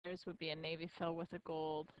Yours would be a navy fill with a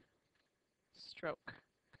gold stroke.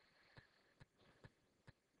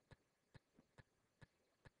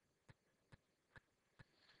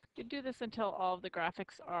 You do this until all of the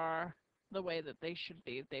graphics are the way that they should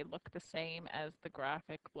be. They look the same as the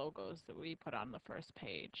graphic logos that we put on the first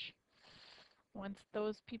page. Once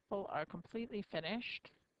those people are completely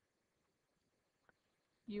finished,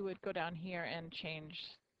 you would go down here and change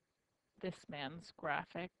this man's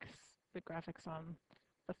graphics, the graphics on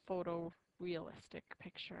the photorealistic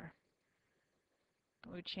picture.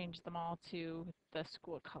 We would change them all to the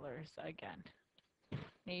school colors again.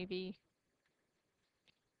 Navy,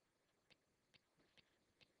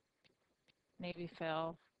 navy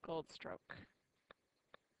fill, gold stroke.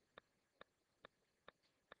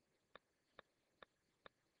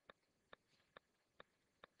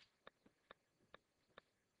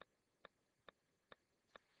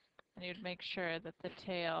 And you'd make sure that the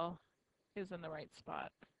tail is in the right spot.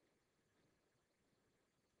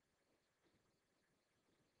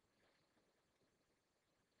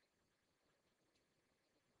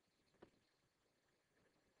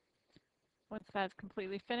 Once that's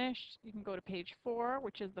completely finished, you can go to page 4,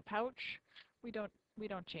 which is the pouch. We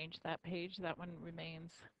don't change that page. That one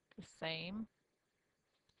remains the same.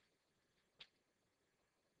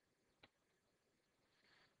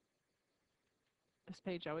 This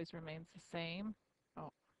page always remains the same.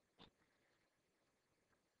 Oh,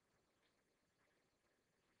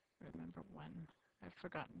 remember one. I've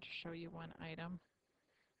forgotten to show you one item.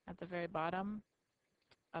 At the very bottom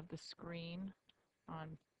of the screen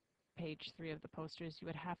on page 3 of the posters, you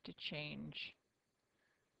would have to change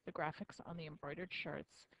the graphics on the embroidered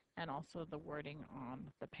shirts and also the wording on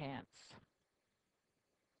the pants.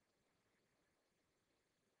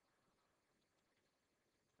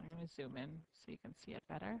 I'm going to zoom in so you can see it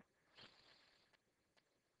better.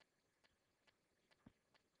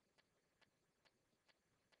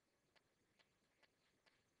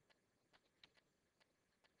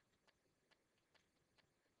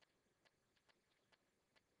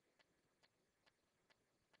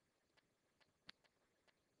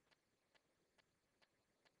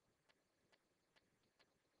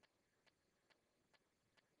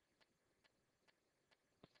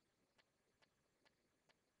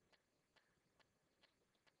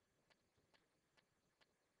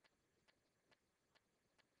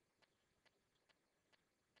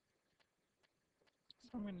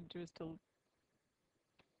 So what I'm going to do is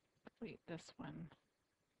delete this one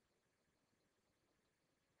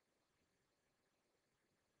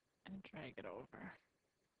and drag it over.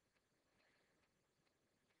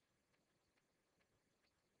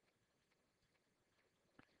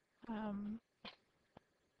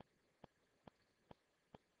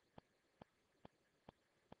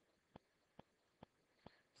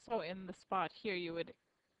 So in the spot here, you would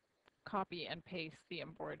copy and paste the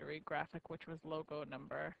embroidery graphic, which was logo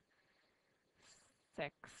number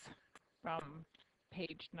 6 from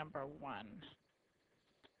page number 1.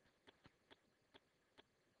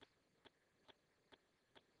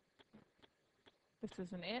 This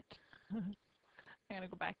isn't it. I'm going to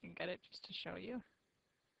go back and get it just to show you.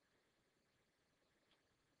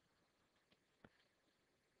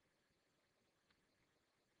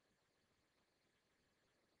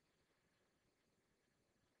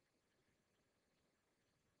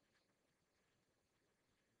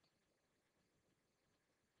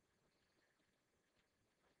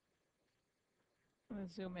 I'm going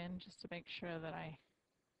to zoom in just to make sure that I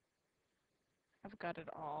have got it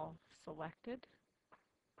all selected.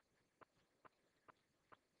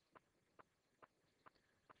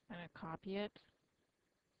 I'm going to copy it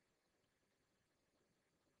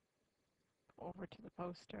over to the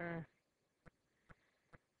poster,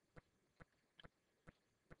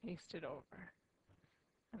 paste it over,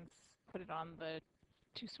 and put it on the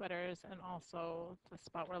 2 sweaters and also the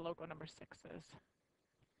spot where logo number 6 is.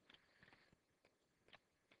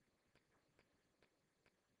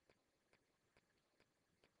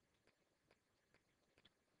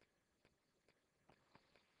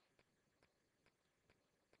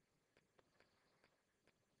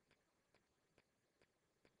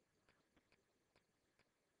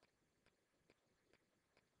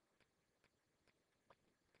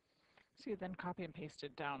 So you then copy and paste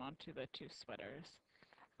it down onto the 2 sweaters.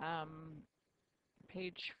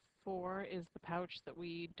 Page 4 is the pouch that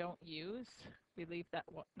we don't use. We leave that,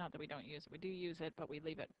 well, not that we don't use it, we do use it, but we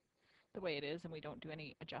leave it the way it is and we don't do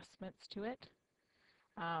any adjustments to it.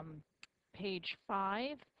 Page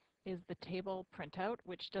 5 is the table printout,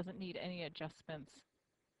 which doesn't need any adjustments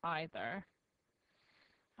either.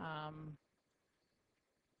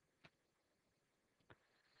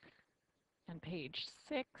 And page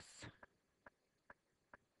 6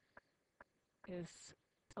 is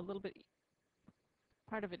a little bit,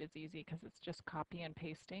 part of it is easy because it's just copy and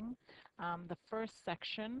pasting. The first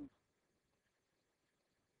section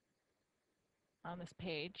on this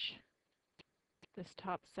page, this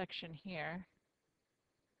top section here,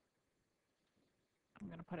 I'm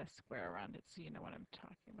going to put a square around it so you know what I'm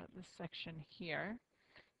talking about. This section here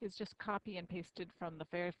is just copy and pasted from the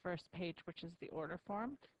very first page, which is the order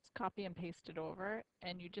form. It's copy and pasted over,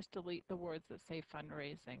 and you just delete the words that say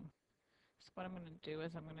fundraising. So what I'm going to do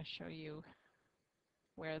is I'm going to show you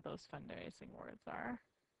where those fundraising words are.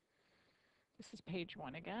 This is page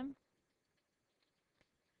 1 again.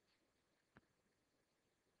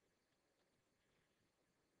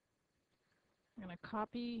 I'm going to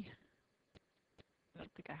copy. I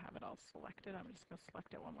don't think I have it all selected. I'm just going to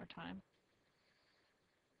select it one more time.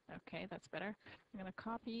 Okay, that's better. I'm going to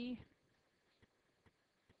copy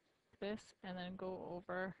this and then go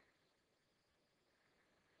over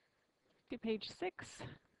to page 6.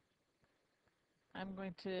 I'm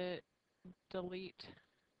going to delete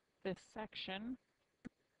this section,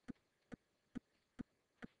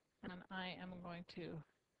 and I am going to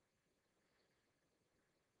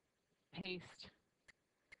paste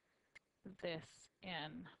this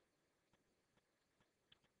in.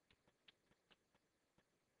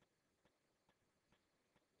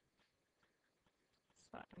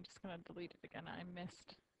 So I'm just going to delete it again.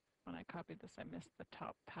 When I copied this, I missed the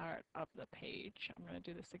top part of the page. I'm going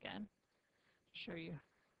to do this again, show you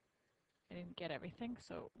I didn't get everything.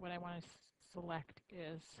 So what I want to select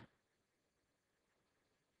is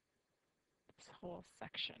this whole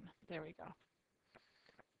section. There we go.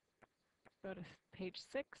 Go to page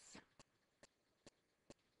 6.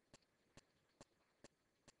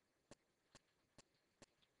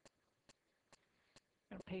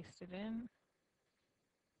 I'm going to paste it in.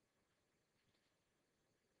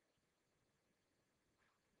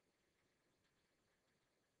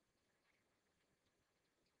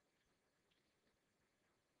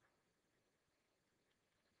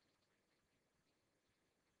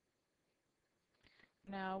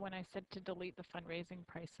 Now, when I said to delete the fundraising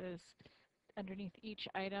prices, underneath each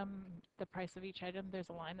item, the price of each item, there's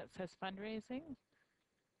a line that says fundraising.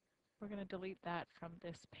 We're going to delete that from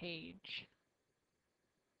this page.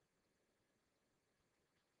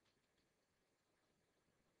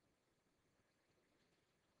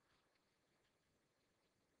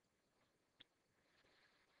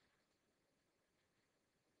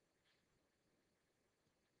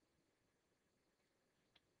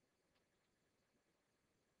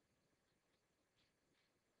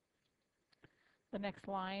 The next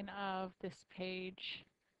line of this page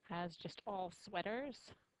has just all sweaters.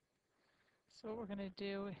 So what we're going to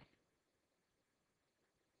do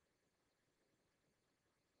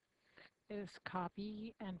is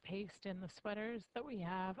copy and paste in the sweaters that we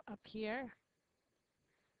have up here.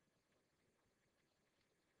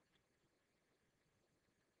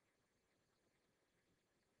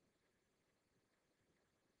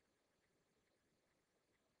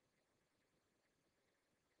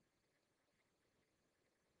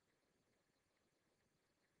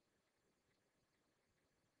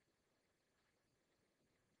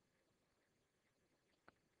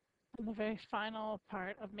 And the very final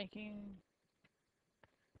part of making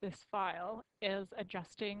this file is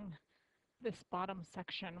adjusting this bottom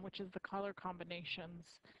section, which is the color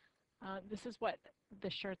combinations. This is what the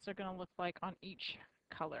shirts are going to look like on each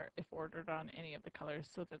color if ordered on any of the colors,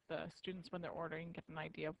 so that the students, when they're ordering, get an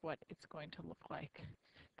idea of what it's going to look like,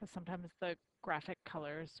 because sometimes the graphic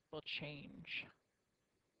colors will change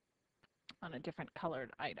on a different colored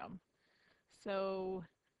item. So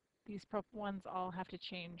these purple ones all have to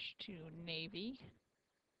change to navy.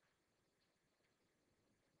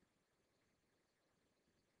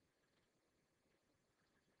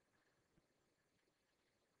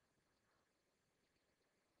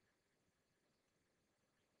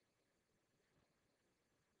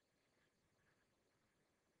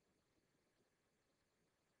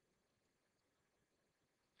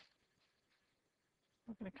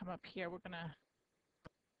 We're going to come up here, we're going to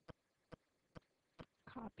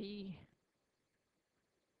copy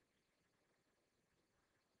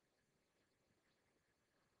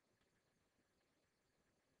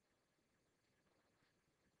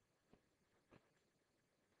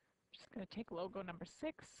just going to take logo number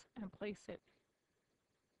 6 and place it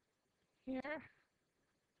here.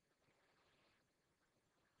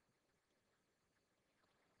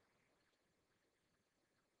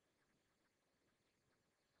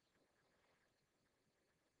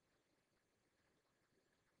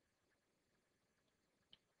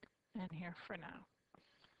 And here for now.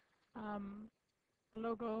 Um,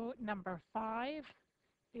 Logo number 5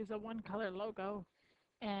 is a one-color logo,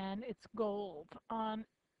 and it's gold on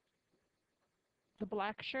the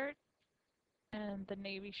black shirt and the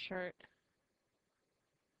navy shirt.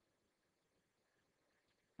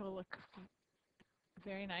 It'll look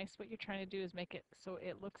very nice. What you're trying to do is make it so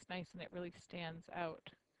it looks nice and it really stands out.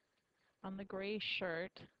 On the gray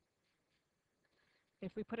shirt,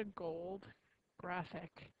 if we put a gold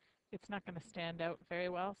graphic, it's not going to stand out very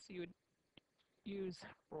well, so you would use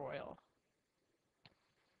royal.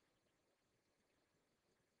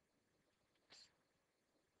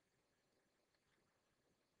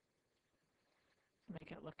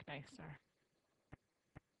 Make it look nicer.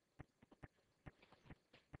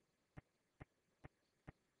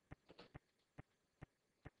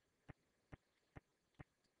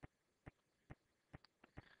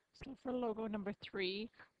 So for logo number 3,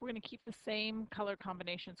 we're going to keep the same color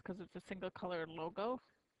combinations because it's a single color logo.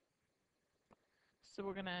 So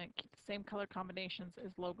we're going to keep the same color combinations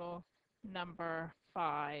as logo number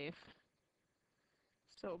 5.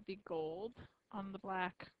 So it would be gold on the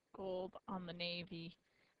black, gold on the navy,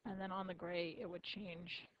 and then on the gray it would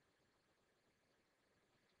change.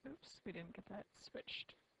 Oops, we didn't get that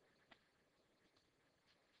switched.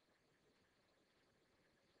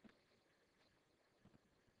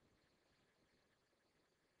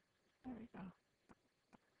 There we go.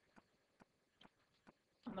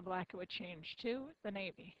 On the black it would change to the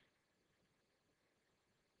navy.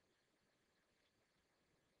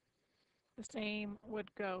 The same would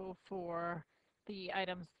go for the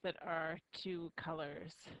items that are 2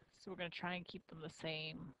 colors. So we're going to try and keep them the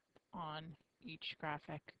same on each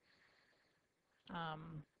graphic,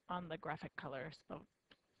 on the graphic colors. So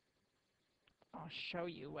I'll show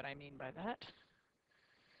you what I mean by that.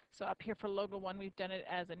 So up here for logo 1, we've done it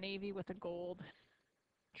as a navy with a gold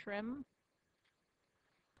trim,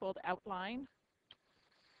 gold outline.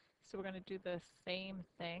 So we're going to do the same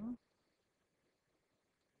thing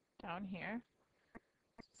down here.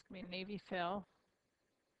 It's going to be navy fill,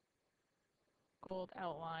 gold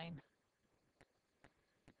outline.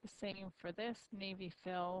 The same for this, navy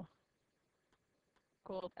fill,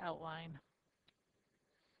 gold outline.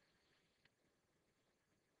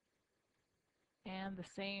 And the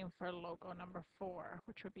same for logo number 4,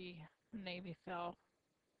 which would be navy fill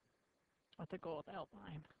with a gold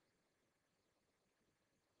outline.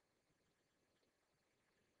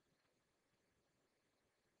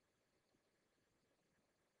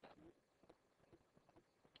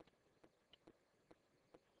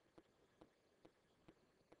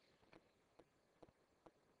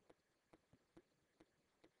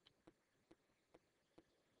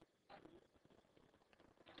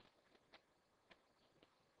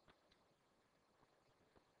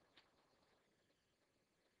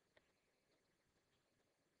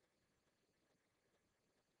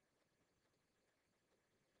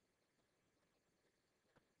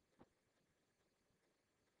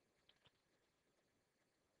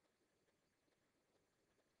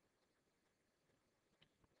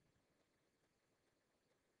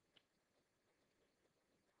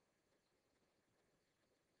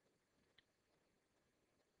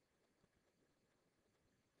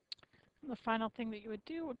 The final thing that you would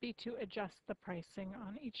do would be to adjust the pricing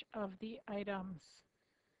on each of the items.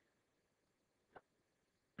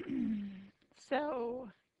 So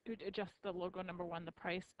you would adjust the logo number 1, the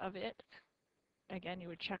price of it. Again, you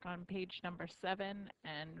would check on page number 7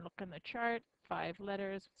 and look in the chart, 5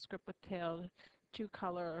 letters, script with tail, 2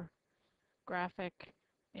 color graphic,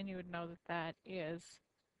 and you would know that that is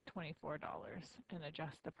 $24 and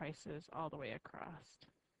adjust the prices all the way across.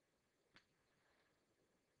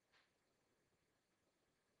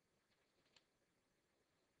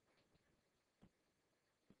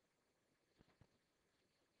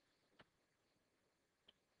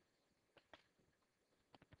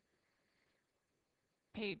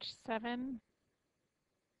 Page 7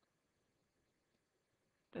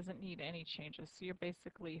 doesn't need any changes, so you're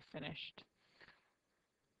basically finished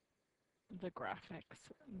the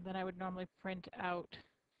graphics. Then I would normally print out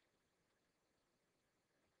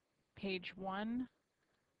page 1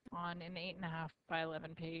 on an 8.5 by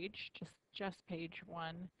 11 page, just page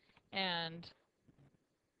 1, and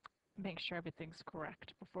make sure everything's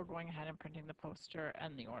correct before going ahead and printing the poster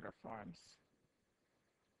and the order forms.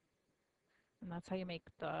 And that's how you make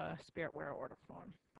the Spiritwear order form.